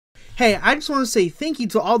Hey, I just want to say thank you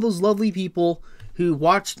to all those lovely people who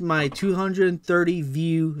watched my 230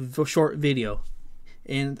 view short video.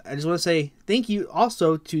 And I just want to say thank you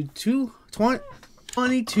also to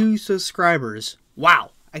 22 subscribers. Wow,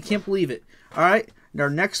 I can't believe it. Alright, our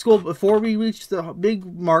next goal, before we reach the big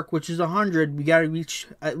mark, which is 100, we got to reach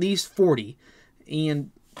at least 40. And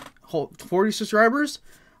 40 subscribers,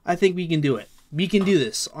 I think we can do it. We can do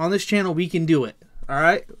this. On this channel, we can do it.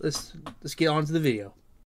 Alright, let's get on to the video.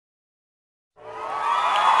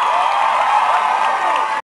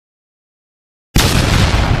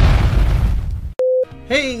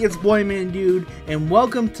 Hey, it's BOiMANDUDE, and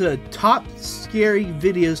welcome to Top Scary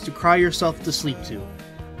Videos to Cry Yourself to Sleep to.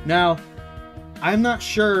 Now, I'm not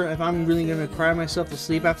sure if I'm really going to cry myself to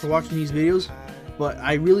sleep after watching these videos, but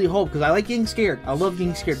I really hope, because I like getting scared. I love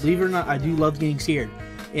getting scared. Believe it or not, I do love getting scared.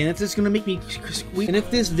 And if this is going to make me squeak, and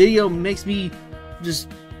if this video makes me just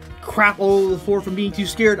crap all over the floor from being too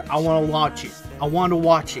scared, I want to watch it. I want to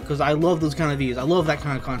watch it, because I love those kind of videos. I love that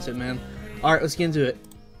kind of content, man. Alright, let's get into it.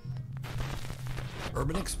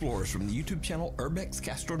 Urban explorers from the YouTube channel Urbex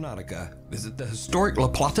Castronautica visit the historic La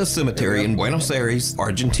Plata Cemetery in Buenos Aires,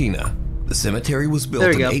 Argentina. The cemetery was built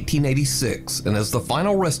in 1886 and is the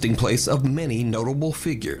final resting place of many notable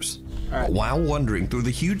figures. But while wandering through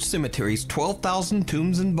the huge cemetery's 12,000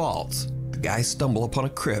 tombs and vaults, the guys stumble upon a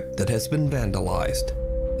crypt that has been vandalized.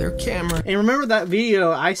 Their camera... And remember that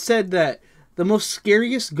video, I said that the most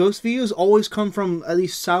scariest ghost videos always come from at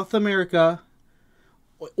least South America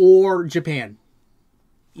or Japan.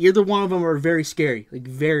 Either one of them are very scary, like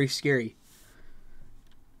very scary.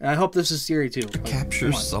 And I hope this is scary too.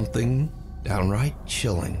 Captures something downright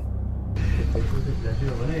chilling.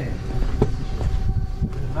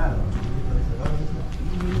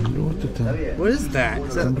 What is that?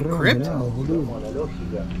 Is that a crypt?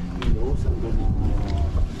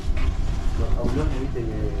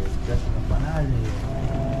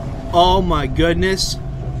 Oh my goodness.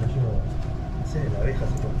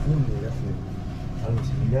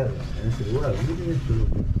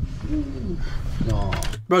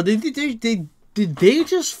 Bro, did they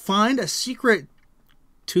just find a secret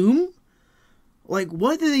tomb? Like,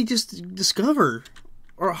 what did they just discover?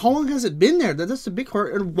 Or how long has it been there? That's the big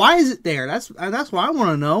part. And why is it there? That's what I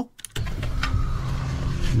want to know.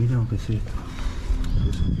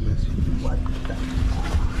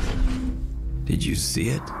 Did you see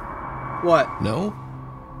it? What? No?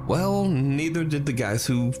 Well, neither did the guys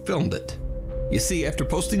who filmed it. You see, after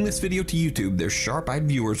posting this video to YouTube, their sharp-eyed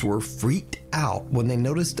viewers were freaked out when they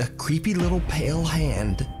noticed a creepy little pale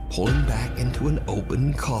hand pulling back into an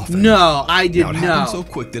open coffin. No, I did not. It happened so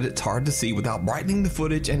quick that it's hard to see without brightening the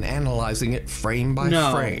footage and analyzing it frame by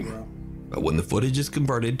frame. Bro. But when the footage is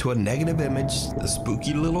converted to a negative image, the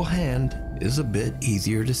spooky little hand is a bit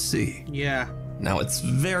easier to see. Yeah. Now, it's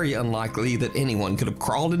very unlikely that anyone could have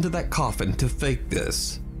crawled into that coffin to fake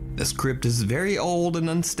this. This crypt is very old and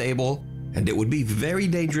unstable, and it would be very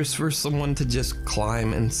dangerous for someone to just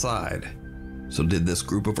climb inside. So did this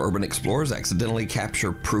group of urban explorers accidentally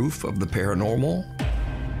capture proof of the paranormal?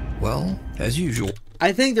 Well, as usual.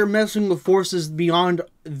 I think they're messing with forces beyond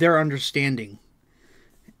their understanding.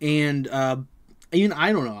 And even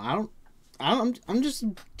I don't know. I'm just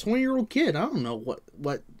a 20-year-old kid. I don't know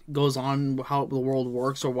what goes on, how the world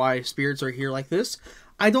works, or why spirits are here like this.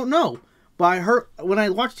 I don't know. But when I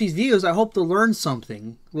watch these videos, I hope to learn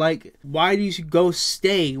something. Like, why do ghosts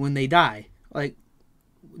stay when they die? Like,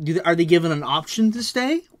 are they given an option to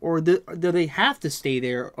stay? Or do they have to stay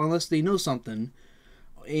there unless they know something?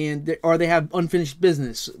 Or they have unfinished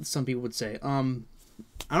business, some people would say. I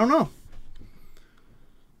don't know.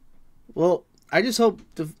 Well, I just hope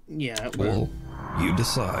Well, you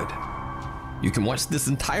decide. You can watch this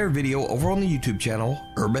entire video over on the YouTube channel,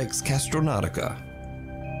 Urbex Castronautica.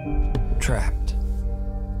 Trapped.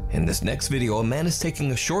 In this next video, a man is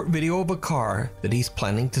taking a short video of a car that he's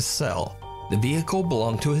planning to sell. The vehicle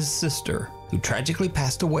belonged to his sister, who tragically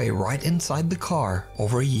passed away right inside the car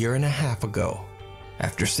over a year and a half ago.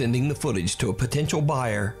 After sending the footage to a potential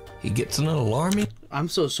buyer, he gets an alarming... I'm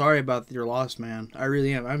so sorry about your loss, man. I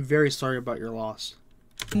really am. I'm very sorry about your loss.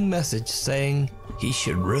 ...message saying he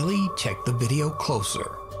should really check the video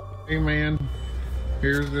closer. Hey man,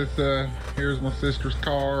 here's my sister's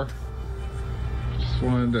car. Just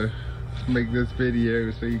wanted to make this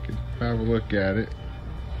video so you could have a look at it.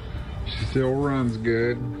 She still runs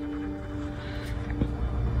good.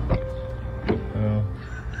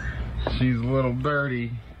 She's a little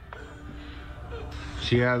dirty.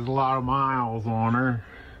 She has a lot of miles on her,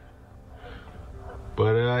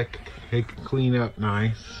 but it can clean up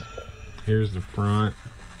nice. Here's the front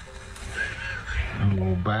and a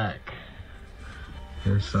little back.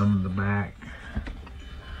 There's some in the back.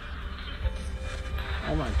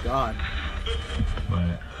 Oh my god.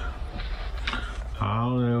 But I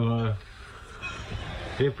don't know.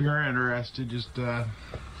 If you're interested, just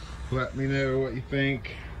let me know what you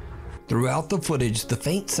think. Throughout the footage, the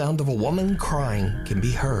faint sound of a woman crying can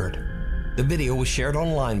be heard. The video was shared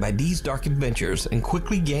online by Dee's Dark Adventures and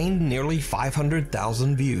quickly gained nearly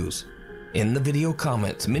 500,000 views. In the video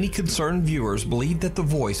comments, many concerned viewers believe that the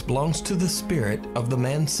voice belongs to the spirit of the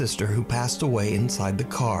man's sister who passed away inside the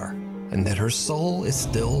car, and that her soul is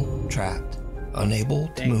still trapped, unable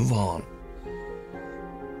to move on.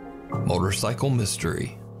 Motorcycle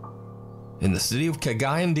mystery. In the city of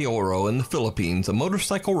Cagayan de Oro in the Philippines, a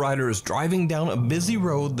motorcycle rider is driving down a busy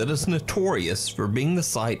road that is notorious for being the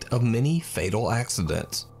site of many fatal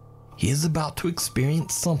accidents. He is about to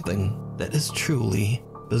experience something that is truly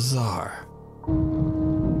bizarre.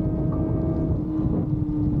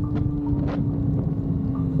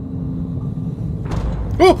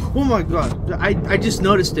 Oh my god. I just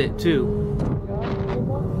noticed it too.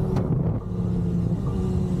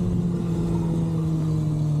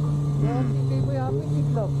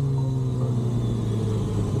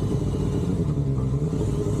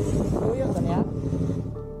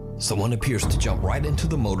 Someone appears to jump right into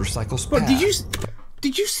the motorcycle's path. But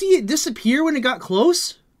did you see it disappear when it got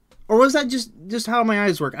close? Or was that just how my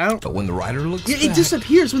eyes work? I don't. But when the rider looks back, it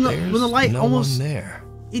disappears when the light no almost one there.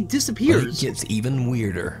 It disappears. But it gets even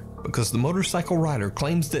weirder because the motorcycle rider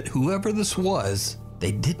claims that whoever this was,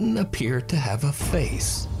 they didn't appear to have a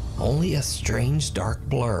face, only a strange dark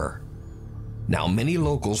blur. Now, many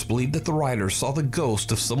locals believe that the rider saw the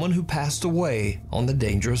ghost of someone who passed away on the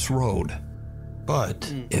dangerous road.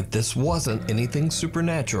 But if this wasn't anything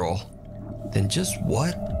supernatural, then just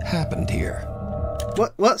what happened here?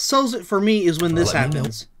 What sells it for me is when this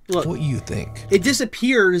happens. Look, what you think. It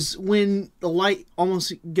disappears when the light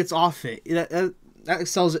almost gets off it. That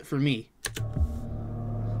sells it for me.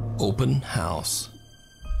 Open house.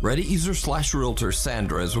 Reddit user/realtor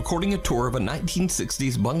Sandra is recording a tour of a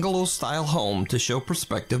 1960s bungalow-style home to show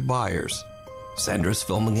prospective buyers. Sandra's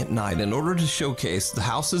filming at night in order to showcase the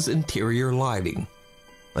house's interior lighting.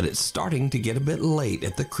 But it's starting to get a bit late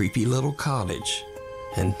at the creepy little cottage,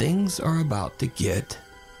 and things are about to get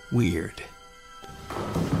weird.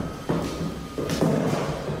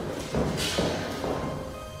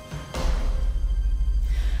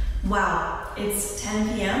 Wow, it's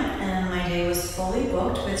 10 p.m. and my day was fully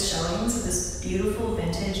booked with showings of this beautiful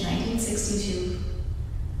vintage 1962.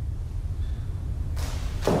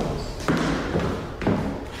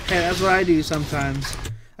 Hey, that's what I do sometimes.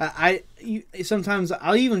 Sometimes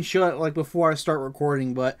I'll even show it like before I start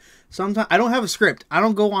recording, but sometimes I don't have a script. I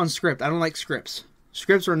don't go on script. I don't like scripts.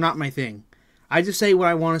 Scripts are not my thing. I just say what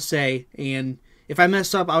I want to say, and if I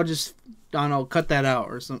mess up, I'll just, I don't know, cut that out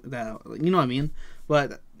or something. You know what I mean?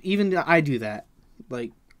 But even I do that.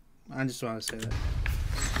 Like, I just want to say that.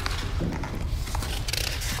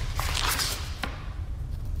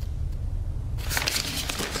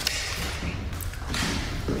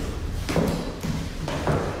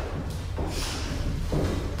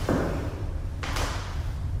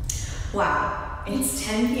 Wow, it's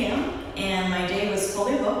 10 p.m. and my day was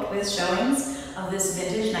fully booked with showings of this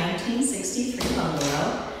vintage 1963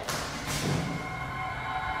 bungalow.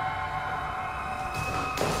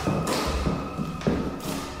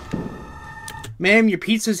 Ma'am, your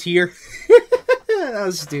pizza's here. That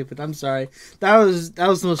was stupid. I'm sorry. That was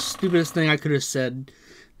the most stupidest thing I could have said.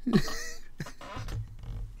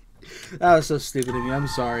 That was so stupid of me. I'm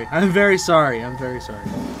sorry. I'm very sorry. I'm very sorry.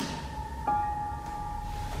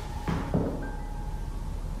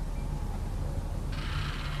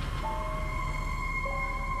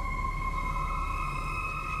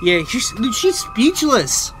 Yeah, she's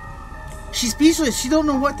speechless. She's speechless. She don't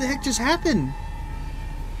know what the heck just happened.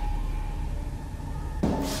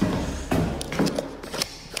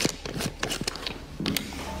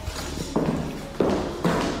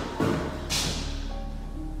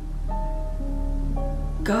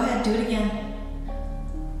 Go ahead, do it again.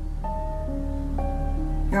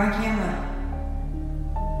 You're on camera.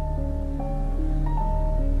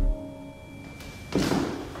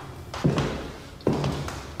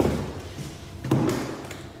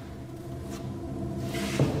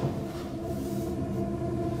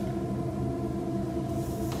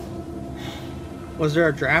 Was there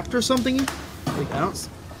a draft or something? Like, I don't...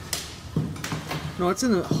 No, it's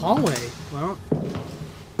in the hallway. Well...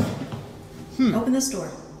 Open this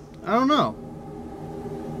door. I don't know.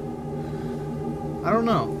 I don't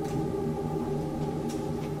know.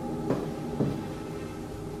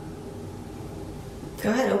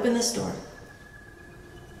 Go ahead, open this door.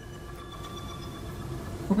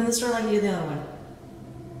 Open this door like you did the other one.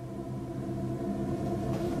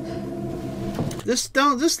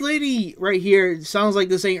 This lady right here sounds like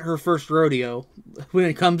this ain't her first rodeo when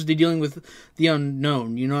it comes to dealing with the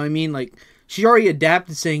unknown. You know what I mean? Like, she already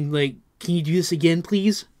adapted, saying like, "Can you do this again,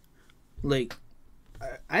 please?" Like,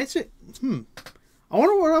 I said, I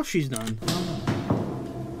wonder what else she's done. I don't know.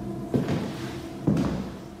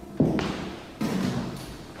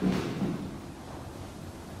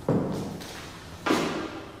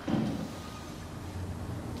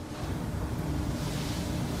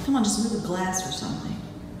 Come on, just move a glass or something.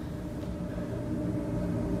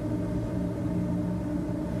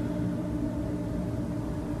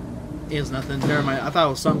 It's nothing. Never mind. I thought it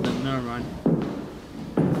was something. Never mind.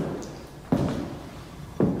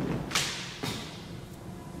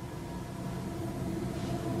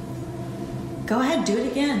 Go ahead, do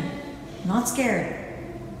it again. I'm not scared.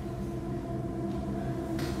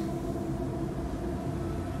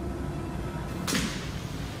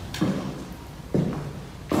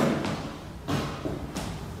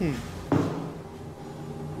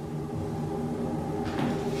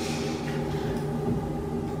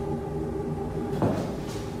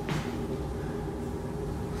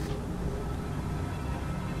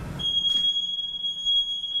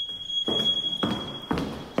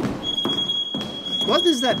 What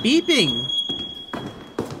is that beeping?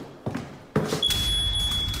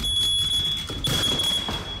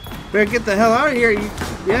 Better get the hell out of here.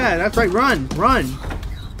 Yeah, that's right. Run. Run.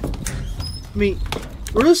 I mean,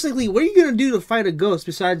 realistically, what are you going to do to fight a ghost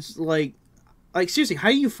besides, like seriously, how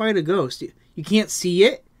do you fight a ghost? You can't see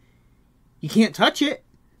it. You can't touch it.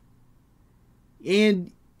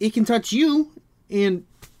 And it can touch you. And,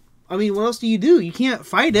 I mean, what else do? You can't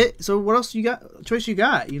fight it. So what else choice you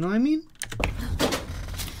got? You know what I mean?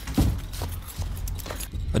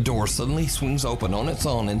 A door suddenly swings open on its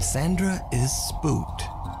own and Sandra is spooked.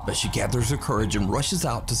 But she gathers her courage and rushes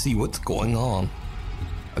out to see what's going on.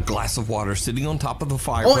 A glass of water sitting on top of the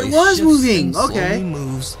fireplace. Oh, it was shifts moving. And okay. slowly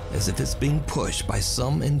moves as if it's being pushed by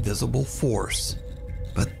some invisible force.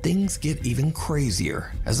 But things get even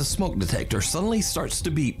crazier as a smoke detector suddenly starts to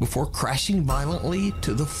beep before crashing violently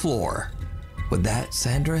to the floor. With that,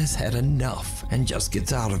 Sandra has had enough and just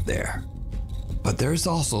gets out of there. But there's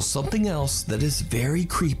also something else that is very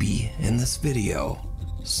creepy in this video.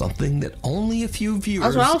 Something that only a few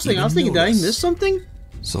viewers That's what I was thinking. I was thinking, did I miss something?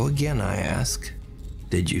 So again I ask,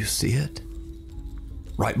 did you see it?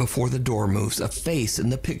 Right before the door moves, a face in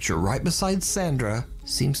the picture right beside Sandra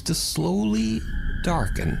seems to slowly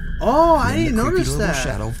darken. Oh, I didn't notice that. The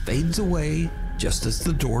shadow fades away just as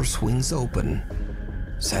the door swings open.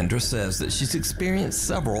 Sandra says that she's experienced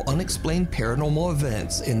several unexplained paranormal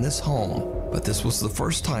events in this home, but this was the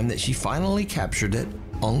first time that she finally captured it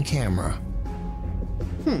on camera.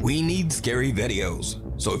 We need scary videos.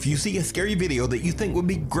 So if you see a scary video that you think would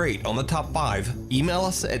be great on the top 5, email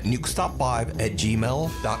us at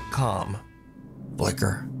nukestop5@gmail.com.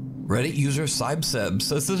 Flicker. Reddit user Sibseb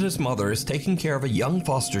says that his mother is taking care of a young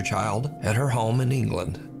foster child at her home in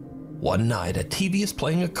England. One night, a TV is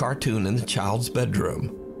playing a cartoon in the child's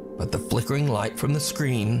bedroom, but the flickering light from the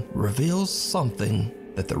screen reveals something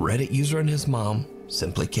that the Reddit user and his mom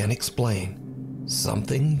simply can't explain.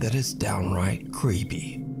 Something that is downright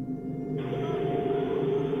creepy.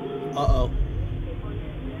 Uh-oh.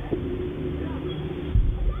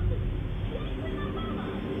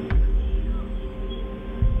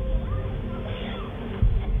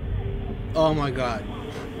 Oh my god.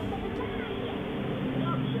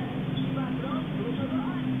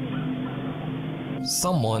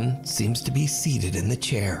 Someone seems to be seated in the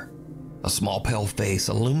chair. A small pale face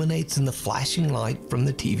illuminates in the flashing light from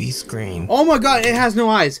the TV screen. Oh my god, it has no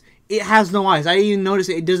eyes. It has no eyes. I didn't even notice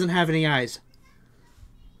it. It doesn't have any eyes.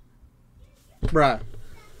 Bruh.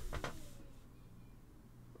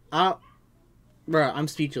 Bruh, I'm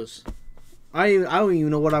speechless. I don't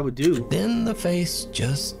even know what I would do. Then the face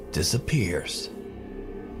just disappears.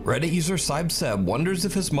 Reddit user Sibseb wonders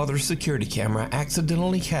if his mother's security camera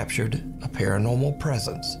accidentally captured a paranormal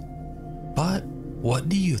presence. But what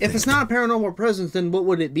do you think? If it's not a paranormal presence, then what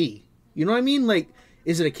would it be? You know what I mean? Like,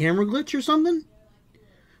 is it a camera glitch or something?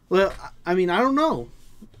 Well, I mean, I don't know.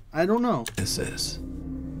 I don't know. This is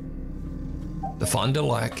the Fond du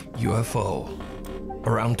Lac UFO.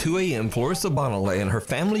 Around 2 a.m., Florissa Bonnet and her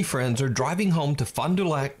family friends are driving home to Fond du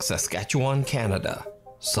Lac, Saskatchewan, Canada.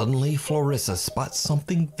 Suddenly, Florissa spots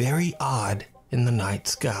something very odd in the night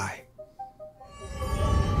sky.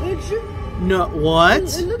 No, what?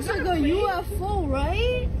 It looks like a UFO,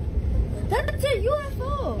 right? That's a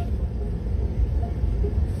UFO.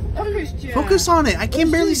 Focus on it. I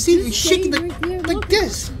can barely see it. You're shaking like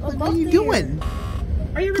this. Like, what are you doing?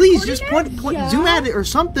 Are you Please, recording just it? point Yeah. zoom at it or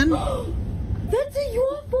something. That's a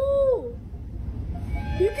UFO.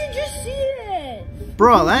 You can just see it.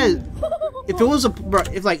 Bro, that is... If it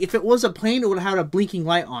was a plane, it would have had a blinking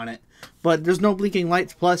light on it. But there's no blinking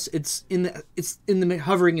lights. Plus, it's in the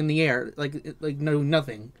hovering in the air, like no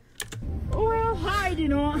nothing. Or I'll hide, you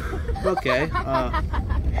know. Okay.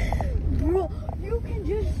 Bro, you can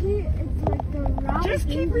just see it. It's like the round. Just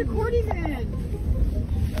keep recording it.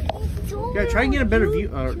 Yeah, try and get a better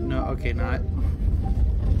view. Oh no, okay, not.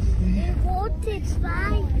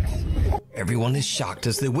 Everyone is shocked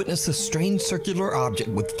as they witness a strange circular object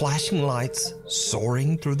with flashing lights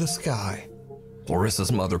soaring through the sky.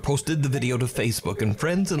 Florissa's mother posted the video to Facebook, and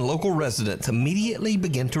friends and local residents immediately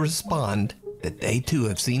began to respond that they too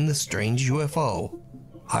have seen the strange UFO.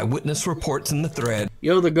 Eyewitness reports in the thread.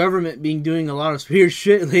 Yo, the government been doing a lot of weird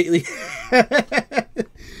shit lately.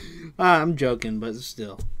 I'm joking, but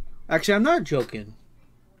still. Actually, I'm not joking.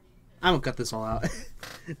 I'm gonna cut this all out.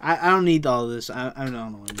 I don't need all of this. I don't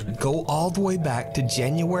know what I'm doing. Go all the way back to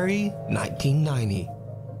January 1990.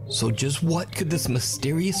 So just what could this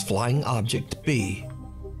mysterious flying object be?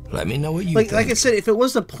 Let me know what you think. Like I said, if it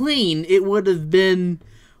was a plane, it would have been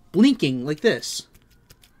blinking like this.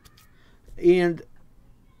 And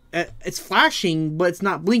it's flashing, but it's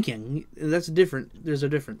not blinking. That's different. There's a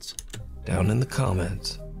difference. Down in the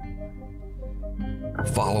comments.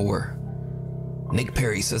 Follower Nick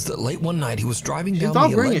Perry says that late one night he was driving down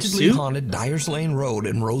the allegedly haunted Dyers Lane Road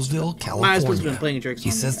in Roseville, California. He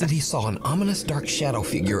says that he saw an ominous dark shadow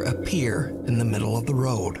figure appear in the middle of the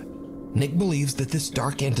road. Nick believes that this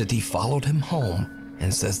dark entity followed him home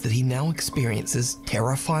and says that he now experiences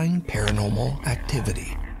terrifying paranormal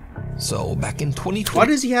activity. So back in 2020... Why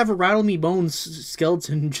does he have a Rattle Me Bones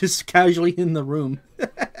skeleton just casually in the room?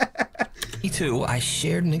 I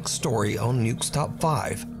shared Nick's story on Nuke's Top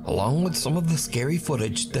 5, along with some of the scary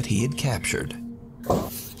footage that he had captured.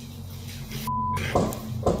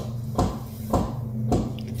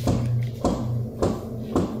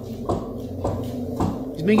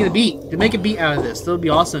 He's making a beat. To make a beat out of this. That would be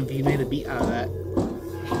awesome if he made a beat out of that.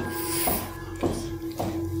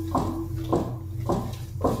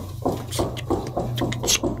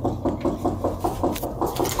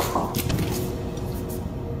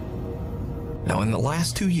 Now, in the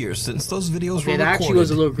last 2 years since those videos were recorded, actually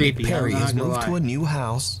was a little creepy. Nick Perry has moved to a new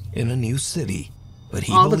house in a new city, but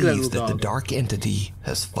he believes that the dark entity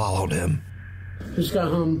has followed him. Just got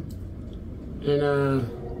home, and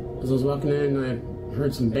as I was walking in, I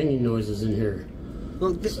heard some banging noises in here.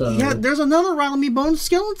 Well, yeah, there's another Rattle Me Bones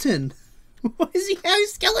skeleton. Why does he have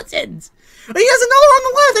skeletons? Oh, he has another on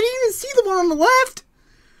the left. I didn't even see the one on the left.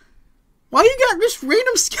 Why you got just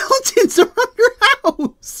random skeletons around your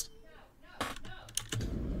house?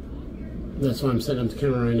 That's why I'm setting up the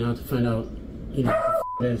camera right now to find out, you know,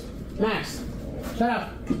 what it is. Max, shut up.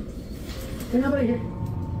 There's nobody here.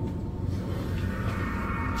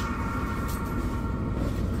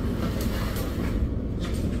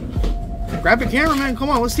 Grab the camera, man. Come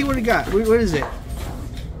on, let's see what it got. What is it?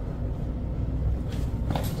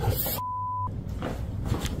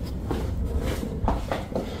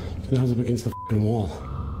 It was up against the fucking wall.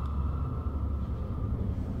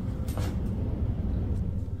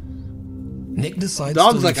 Nick decides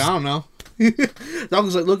Dog's like, I don't know.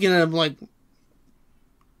 Dog's like looking at him like...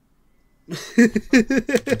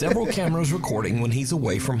 Several cameras recording when he's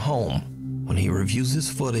away from home. When he reviews his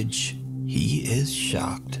footage, he is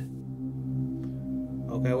shocked.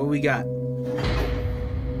 Okay, what we got?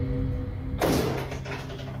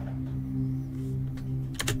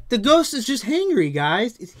 The ghost is just hangry,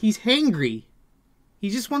 guys. He's hangry.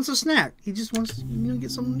 He just wants a snack. He just wants to,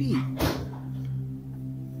 get something to eat.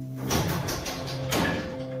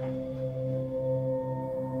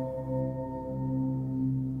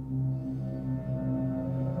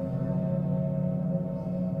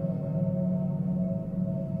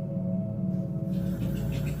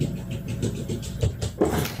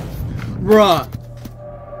 Bruh.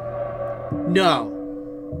 No.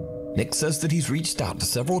 Nick says that he's reached out to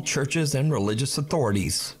several churches and religious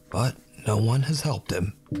authorities, but no one has helped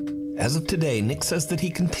him. As of today, Nick says that he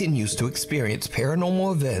continues to experience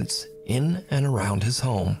paranormal events in and around his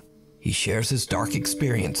home. He shares his dark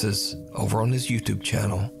experiences over on his YouTube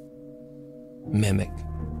channel, Mimic.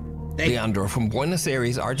 Leandro from Buenos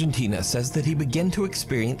Aires, Argentina says that he began to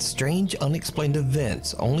experience strange, unexplained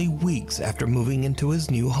events only weeks after moving into his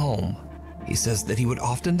new home. He says that he would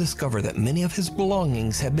often discover that many of his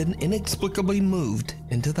belongings had been inexplicably moved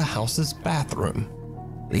into the house's bathroom.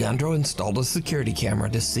 Leandro installed a security camera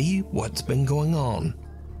to see what's been going on.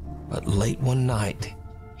 But late one night,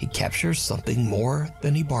 he captures something more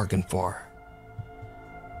than he bargained for.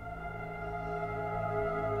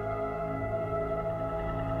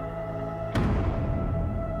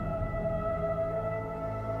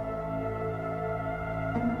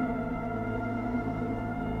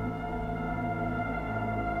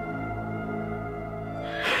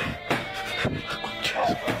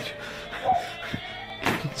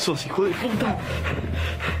 ¡Sos hijo de puta!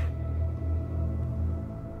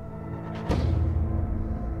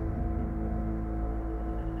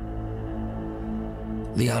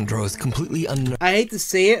 Leandro is completely unnerved. I hate to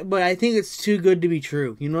say it, but I think it's too good to be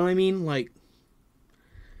true. You know what I mean? Like,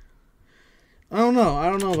 I don't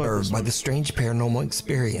know about this by the strange paranormal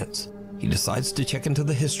experience. He decides to check into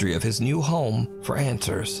the history of his new home for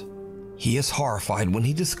answers. He is horrified when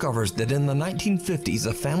he discovers that in the 1950s,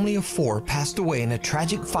 a family of 4 passed away in a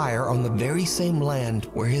tragic fire on the very same land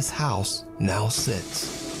where his house now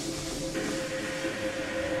sits.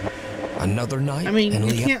 Another night, I mean,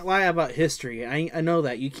 you can't lie about history. I know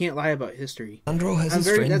that. You can't lie about history. Leandro has his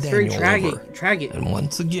friend that's Daniel very over. tragic. And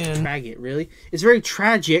once again... Tragic, really? It's very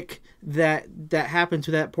tragic that happened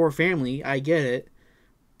to that poor family. I get it.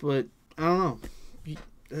 But, I don't know.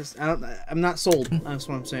 I'm not sold. That's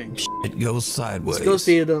what I'm saying. It goes sideways. This ghost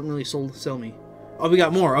data don't really sell me. Oh, we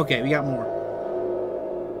got more. Okay, we got more.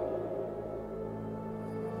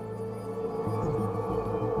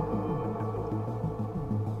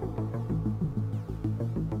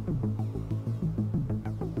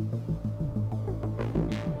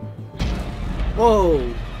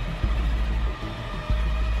 Whoa.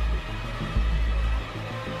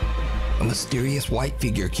 A mysterious white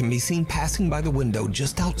figure can be seen passing by the window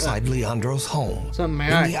just outside Leandro's home. Something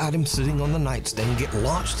Then the items sitting on the nightstand get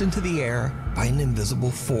launched into the air by an invisible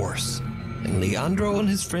force. And Leandro and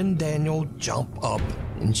his friend Daniel jump up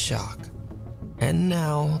in shock. And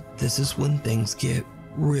now, this is when things get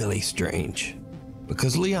really strange.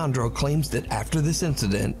 Because Leandro claims that after this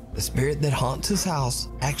incident, the spirit that haunts his house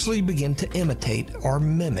actually began to imitate or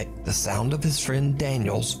mimic the sound of his friend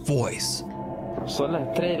Daniel's voice. Son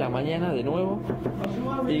las 3 de la mañana de nuevo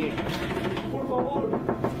y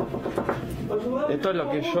esto es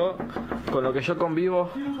con lo que yo convivo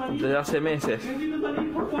desde hace meses.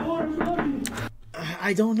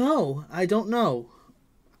 I don't know.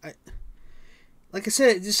 Like I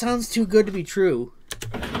said, it just sounds too good to be true.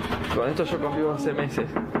 Con esto yo convivo hace meses.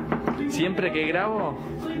 Siempre que grabo...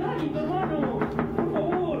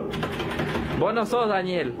 Vos no sos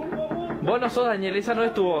Daniel. Vos no sos Daniel, esa no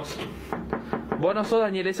es tu voz. Vos no sos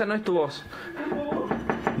Daniel, esa no es tu voz.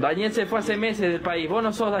 Daniel se fue hace meses del país. Vos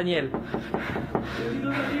no sos Daniel.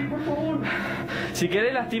 Si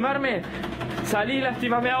querés lastimarme, salí y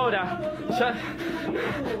lastimame ahora. Ya...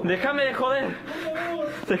 Déjame de joder.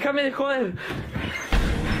 Déjame de joder.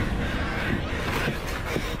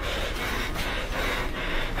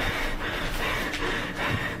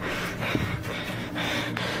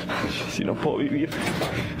 Yo así no puedo vivir.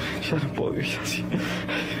 Ya no puedo vivir así.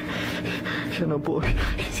 Ya no puedo vivir.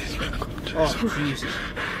 Oh, Jesus.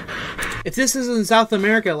 If this is in South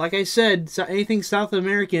America, like I said, anything South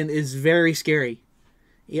American is very scary.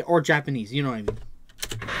 Yeah, or Japanese, you know what I mean.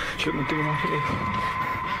 Yo no tengo más miedo.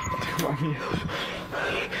 No tengo más miedo.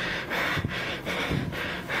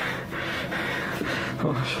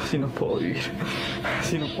 Oh, yo así no puedo vivir.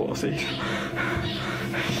 Así no puedo seguir.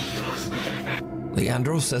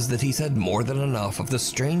 Leandro says that he's had more than enough of the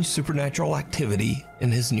strange supernatural activity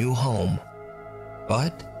in his new home.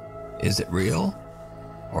 But is it real?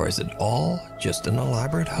 Or is it all just an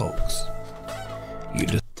elaborate hoax? You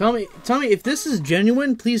tell me if this is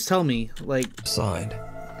genuine, please tell me. Like, decide.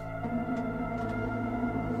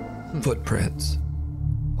 Footprints.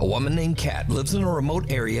 A woman named Kat lives in a remote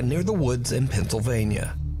area near the woods in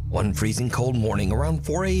Pennsylvania. One freezing cold morning around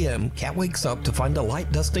 4 a.m., Kat wakes up to find a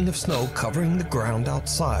light dusting of snow covering the ground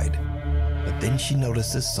outside. But then she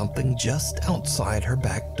notices something just outside her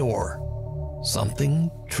back door.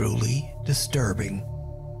 Something truly disturbing.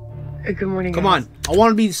 Good morning, Come guys. on. I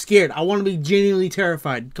want to be scared. I want to be genuinely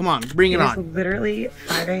terrified. Come on. Bring it on. It's literally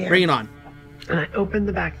 5 a.m. Bring it on. And I opened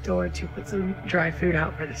the back door to put some dry food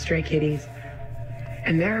out for the stray kitties.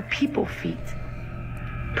 And there are people feet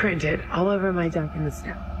printed all over my deck in the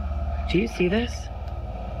snow. Do you see this?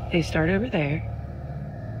 They start over there.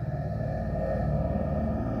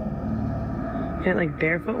 And it like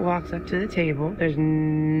barefoot walks up to the table. There's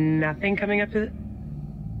nothing coming up to the...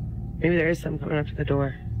 Maybe there is some coming up to the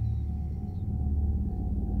door.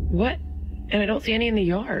 What? And I don't see any in the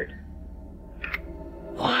yard.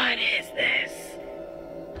 What is this?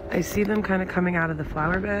 I see them kind of coming out of the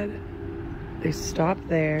flower bed. They stop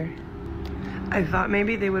there. I thought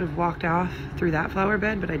maybe they would have walked off through that flower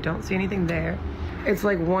bed, but I don't see anything there. It's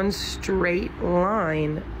like one straight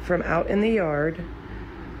line from out in the yard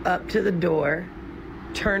up to the door,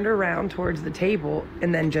 turned around towards the table,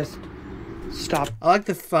 and then just stopped. I like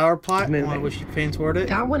the flower pot. Moving. I wish you fan toward it.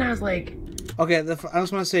 That one has like... Okay, I just want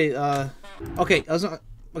to say, okay,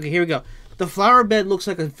 Okay, here we go. The flower bed looks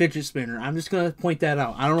like a fidget spinner. I'm just gonna point that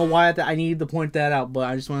out. I don't know why I need to point that out, but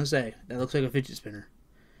I just want to say that looks like a fidget spinner.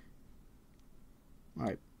 All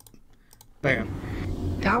right,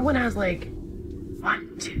 bam. That one has like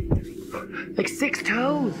 1, 2, 3, 4, like 6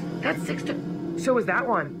 toes. That's 6 toes. So is that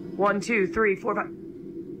one. 1, 2, 3, 4, 5.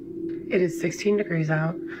 It is 16 degrees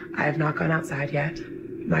out. I have not gone outside yet.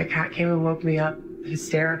 My cat came and woke me up,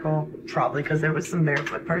 hysterical, probably because there was some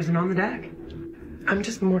barefoot person on the deck. I'm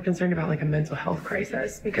just more concerned about like a mental health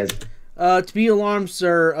crisis because... To be alarmed,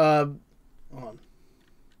 sir, hold on.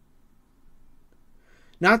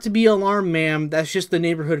 Not to be alarmed, ma'am. That's just the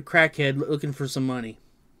neighborhood crackhead looking for some money.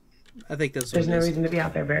 I think that's what There's no reason to be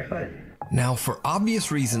out there barefoot. Now, for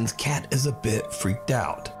obvious reasons, Kat is a bit freaked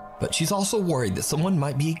out. But she's also worried that someone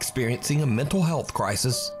might be experiencing a mental health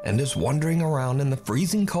crisis and is wandering around in the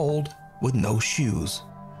freezing cold with no shoes.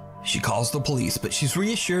 She calls the police, but she's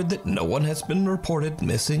reassured that no one has been reported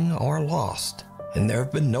missing or lost, and there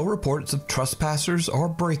have been no reports of trespassers or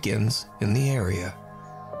break-ins in the area.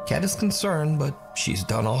 Kat is concerned, but she's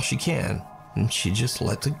done all she can, and she just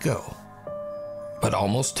lets it go. But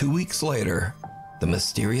almost 2 weeks later, the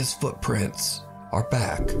mysterious footprints are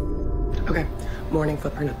back. Okay, morning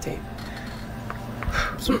footprint update.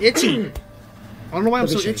 I'm so itchy. I don't know why I'm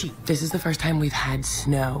so itchy. This is the first time we've had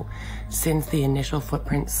snow since the initial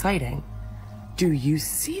footprint sighting. Do you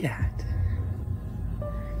see that?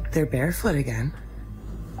 They're barefoot again.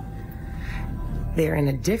 They're in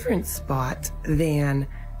a different spot than...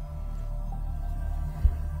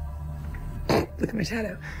 Look at my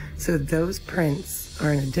shadow. So those prints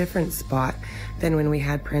are in a different spot than when we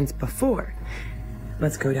had prints before.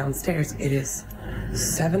 Let's go downstairs. It is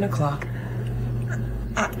 7 o'clock.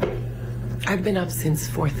 I've been up since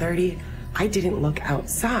 4:30. I didn't look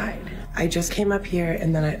outside. I just came up here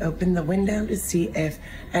and then I opened the window to see if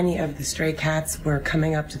any of the stray cats were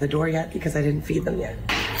coming up to the door yet because I didn't feed them yet.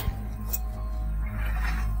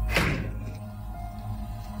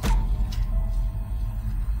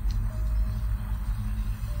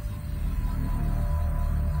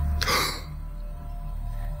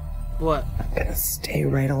 What? I'm gonna stay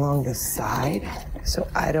right along the side so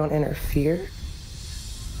I don't interfere.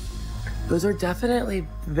 Those are definitely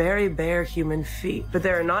very bare human feet, but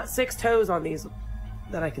there are not 6 toes on these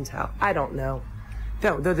that I can tell. I don't know.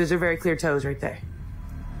 No, those are very clear toes right there.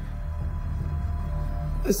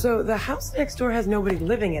 So the house next door has nobody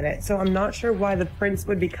living in it, so I'm not sure why the prints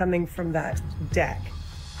would be coming from that deck.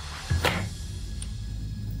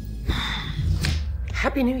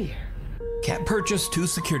 Happy New Year. Kat purchased 2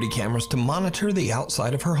 security cameras to monitor the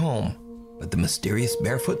outside of her home, but the mysterious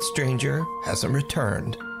barefoot stranger hasn't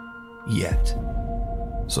returned. Yet.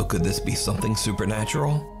 So could this be something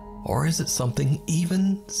supernatural? Or is it something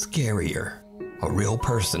even scarier? A real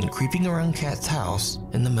person creeping around Kat's house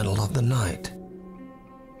in the middle of the night.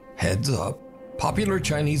 Heads up. Popular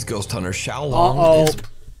Chinese ghost hunter Xiao Long is...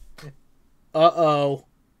 Uh-oh.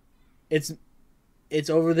 It's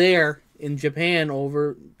over there in Japan,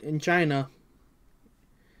 over in China.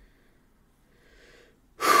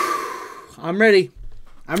 I'm ready.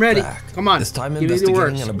 I'm ready. Back. Come on. This time give me the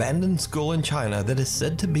words. investigating an abandoned school in China that is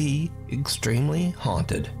said to be extremely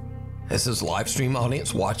haunted. As his live stream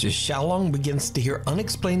audience watches, Xiaolong begins to hear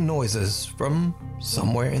unexplained noises from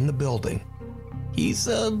somewhere in the building. He's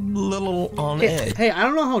a little on edge. Hey, I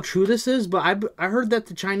don't know how true this is, but I heard that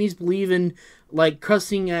the Chinese believe in like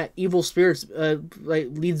cussing at evil spirits, like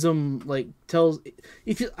leads them, like tells.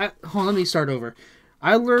 If you, hold on, let me start over.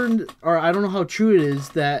 I learned, or I don't know how true it is,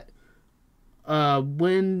 that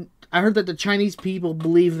when I heard that the Chinese people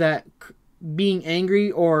believe that being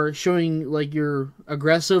angry or showing like you're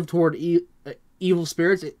aggressive toward evil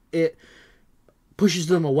spirits, it pushes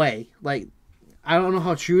them away. Like, I don't know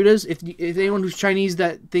how true it is. If anyone who's Chinese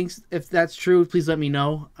that thinks if that's true, please let me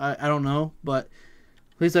know. I don't know, but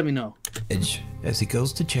please let me know. As he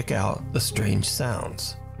goes to check out the strange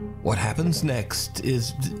sounds. What happens next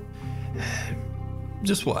is...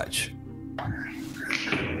 just watch.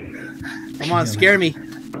 Come on, scare me.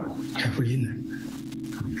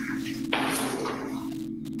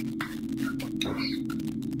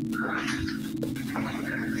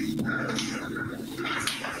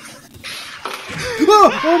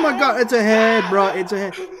 Oh my god, it's a head, bro. It's a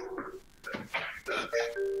head.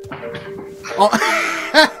 Oh.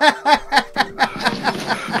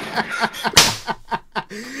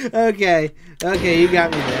 Okay, you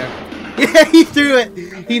got me there. Yeah, he threw it.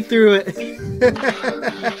 He threw it.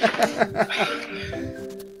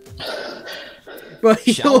 But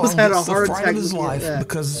he almost had a heart attack of his life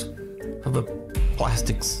because of a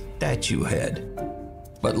plastic statue head.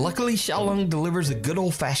 But luckily, Xiaolong delivers a good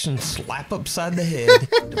old-fashioned slap upside the head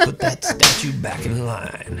to put that statue back in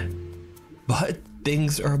line. But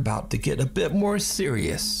things are about to get a bit more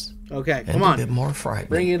serious. Okay, come on. A bit more frightening.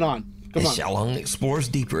 Bring it on. Come on. As Xiaolong explores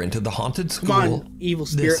deeper into the haunted school, come on, evil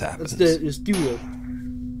spirit. This happens. Let's do it.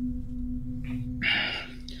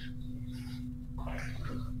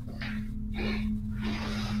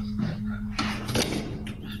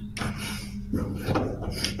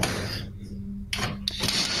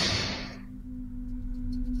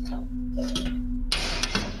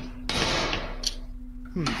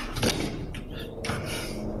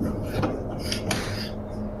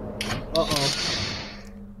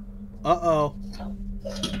 Uh-oh.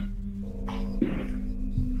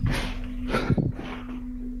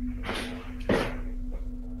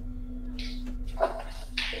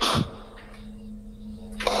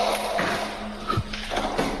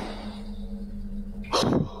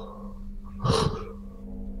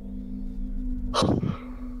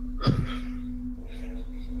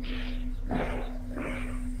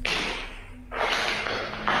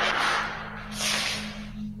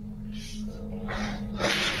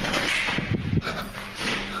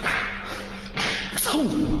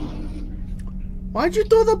 Why'd you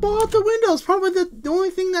throw the ball out the window? It's probably the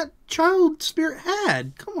only thing that child spirit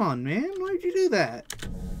had. Come on, man. Why'd you do that?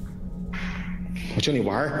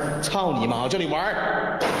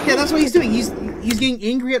 Yeah, that's what he's doing. He's getting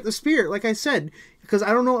angry at the spirit, like I said. Because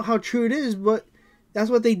I don't know how true it is, but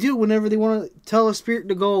that's what they do whenever they want to tell a spirit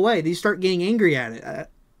to go away. They start getting angry at it.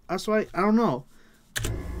 That's why, I don't know.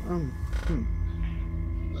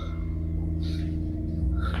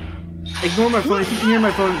 Ignore my phone. If you can hear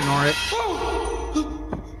my phone, ignore it.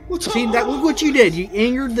 See, that, look what you did. You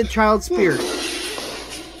angered the child spirit.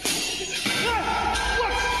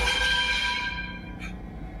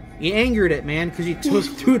 You angered it, man, because you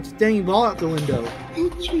threw its dang ball out the window.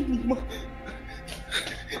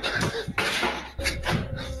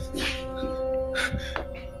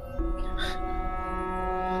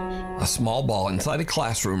 A small ball inside a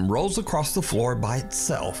classroom rolls across the floor by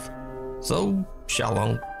itself, so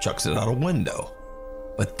Xiaolong chucks it out a window.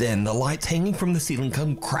 But then the lights hanging from the ceiling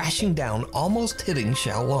come crashing down, almost hitting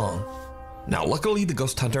Xiaolong. Now luckily the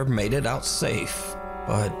ghost hunter made it out safe,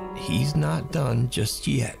 but he's not done just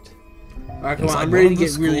yet. Alright, come on, I'm ready to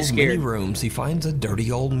get really scared. Many rooms, he finds a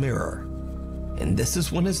dirty old mirror. And this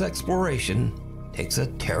is when his exploration takes a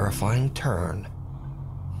terrifying turn.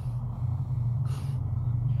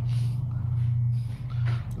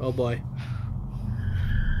 Oh boy.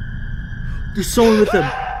 There's someone with him.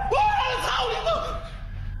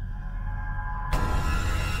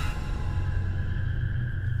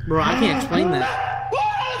 Bro, I can't explain that.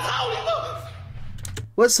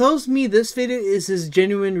 What tells me this video is his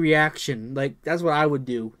genuine reaction. Like, that's what I would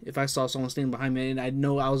do if I saw someone standing behind me and I'd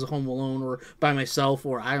know I was home alone or by myself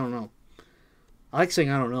or I don't know. I like saying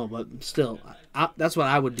I don't know, but still, that's what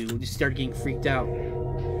I would do. Just start getting freaked out.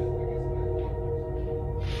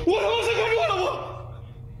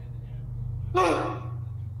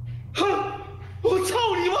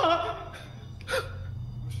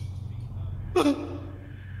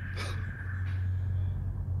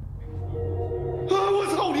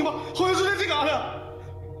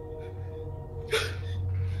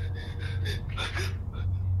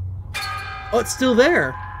 Oh, it's still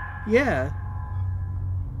there. Yeah.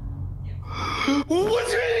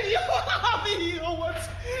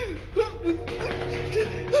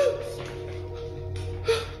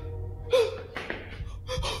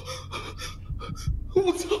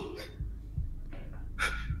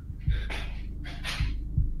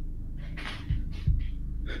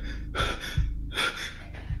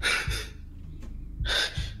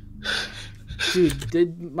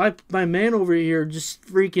 Dude, my man over here just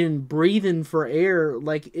freaking breathing for air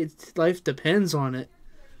like its life depends on it.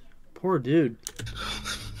 Poor dude.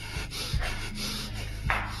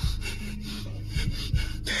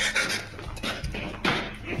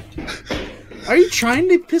 Are you trying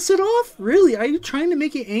to piss it off? Really? Are you trying to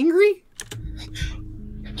make it angry?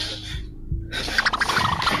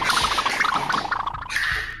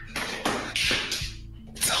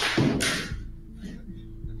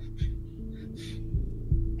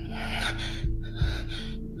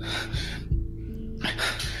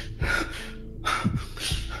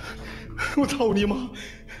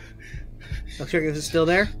 I'll check if it's still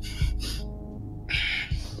there.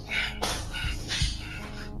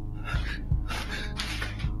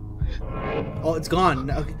 Oh, it's gone.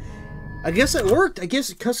 Okay. I guess it worked. I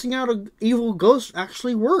guess cussing out an evil ghost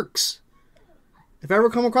actually works. If I ever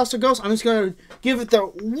come across a ghost, I'm just gonna give it the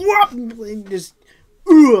whoop and just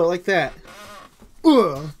like that.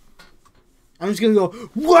 I'm just gonna go,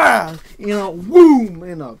 wow, you know, boom,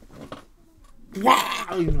 and a wow.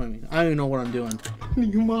 You know what I mean? I don't even know what I'm doing.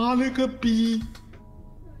 Monica B.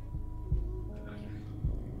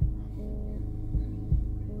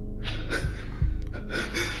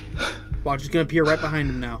 Watch, it's gonna appear right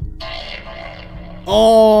behind him now.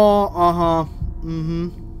 Oh, uh-huh. Mm-hmm.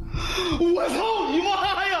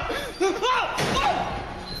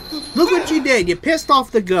 Look what you did. You pissed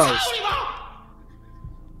off the ghost.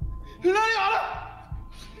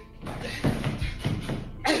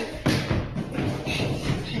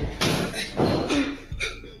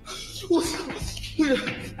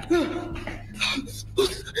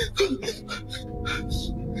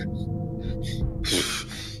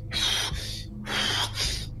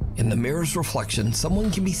 In the mirror's reflection,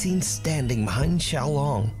 someone can be seen standing behind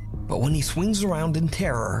Xiaolong, but when he swings around in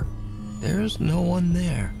terror, there's no one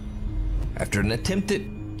there. After an attempt at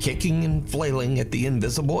kicking and flailing at the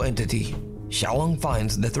invisible entity, Xiaolong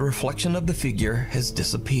finds that the reflection of the figure has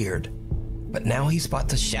disappeared. But now he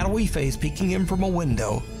spots a shadowy face peeking in from a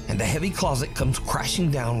window, and the heavy closet comes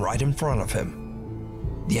crashing down right in front of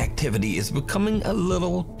him. The activity is becoming a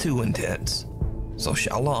little too intense, so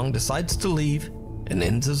Xiaolong decides to leave and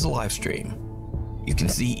ends his live stream. You can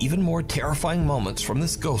see even more terrifying moments from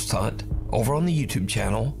this ghost hunt over on the YouTube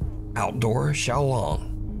channel, Outdoor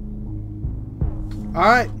Xiaolong.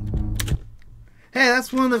 Alright. Hey,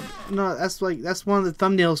 that's one of the that's one of the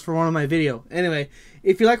thumbnails for one of my video. Anyway,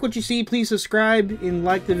 if you like what you see, please subscribe and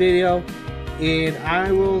like the video, and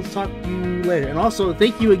I will talk to you later. And also,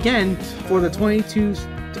 thank you again for the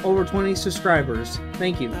over 20 subscribers.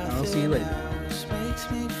 Thank you. I'll see you later.